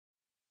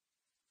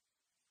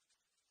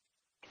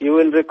You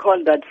will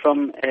recall that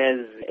from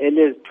as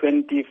early as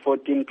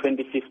 2014,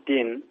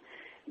 2015,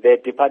 the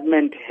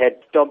department had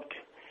stopped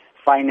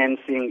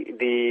financing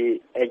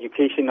the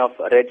education of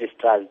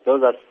registrars.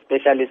 Those are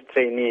specialist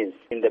trainees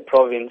in the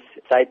province,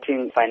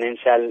 citing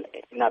financial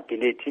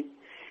inability.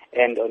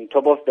 And on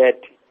top of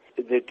that,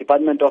 the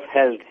Department of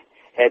Health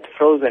had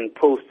frozen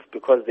posts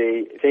because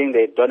saying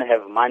they don't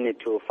have money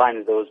to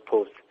fund those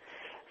posts.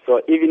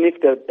 So even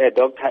if the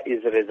doctor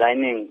is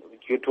resigning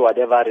due to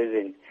whatever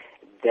reason,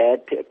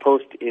 that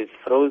post is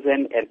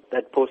frozen and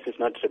that post is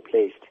not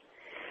replaced.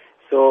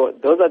 So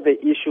those are the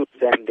issues,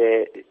 and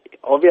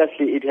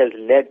obviously it has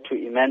led to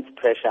immense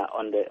pressure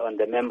on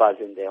the members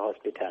in the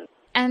hospital.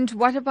 And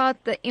what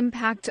about the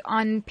impact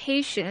on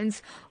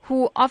patients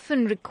who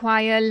often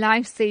require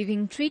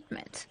life-saving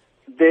treatment?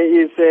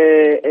 There is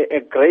a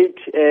great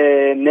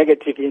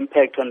negative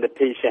impact on the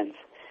patients.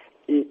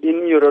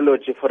 In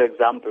neurology, for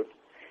example,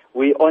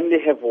 we only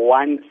have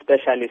one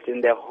specialist in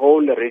the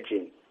whole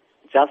region,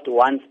 just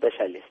one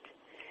specialist.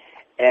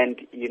 And,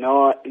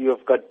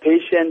 you've got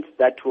patients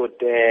that would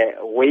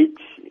wait.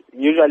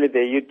 Usually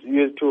they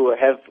used to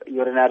have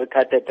urinary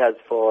catheters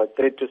for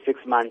 3 to 6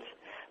 months,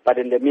 but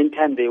in the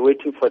meantime they're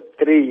waiting for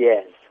 3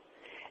 years.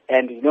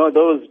 And,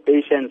 those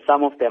patients,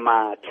 some of them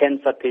are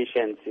cancer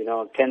patients,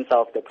 cancer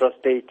of the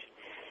prostate.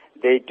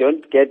 They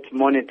don't get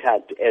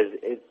monitored as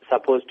it's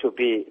supposed to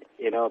be,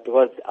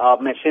 because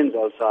our machines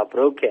also are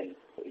broken.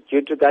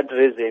 Due to that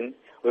reason,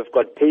 we've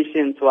got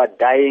patients who are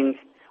dying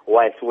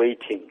whilst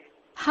waiting.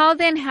 How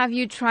then have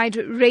you tried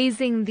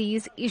raising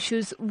these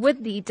issues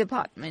with the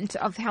Department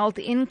of Health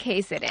in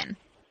KZN?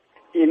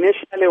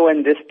 Initially,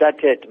 when this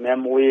started,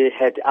 ma'am, we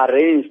had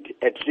arranged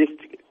at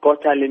least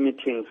quarterly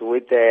meetings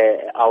with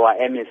our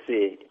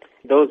MEC.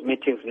 Those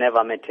meetings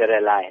never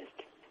materialized.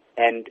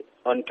 And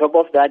on top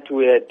of that,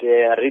 we had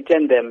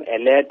written them a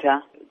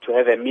letter to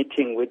have a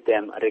meeting with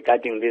them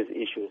regarding these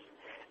issues.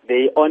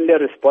 They only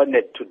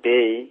responded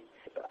today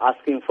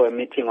asking for a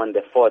meeting on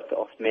the 4th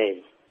of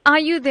May. Are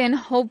you then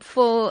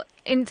hopeful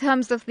in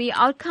terms of the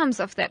outcomes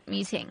of that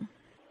meeting?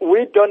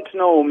 We don't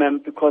know, ma'am,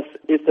 because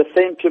it's the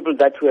same people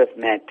that we have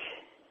met,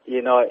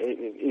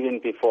 even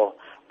before.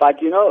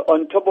 But,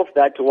 on top of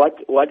that,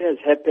 what has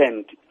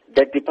happened,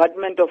 the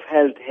Department of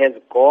Health has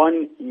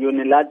gone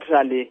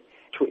unilaterally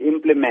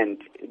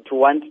to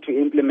want to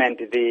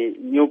implement the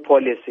new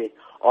policy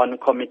on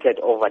committed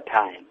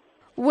overtime.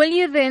 Will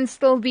you then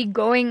still be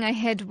going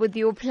ahead with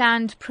your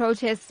planned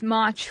protest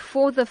march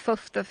for the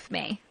 5th of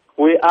May?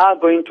 We are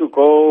going to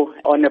go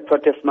on a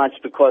protest march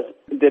because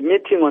the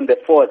meeting on the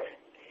 4th,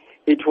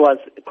 it was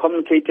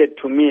communicated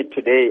to me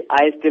today.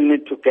 I still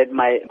need to get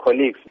my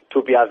colleagues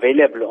to be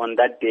available on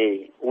that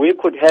day. We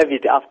could have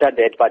it after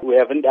that, but we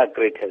haven't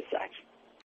agreed as such.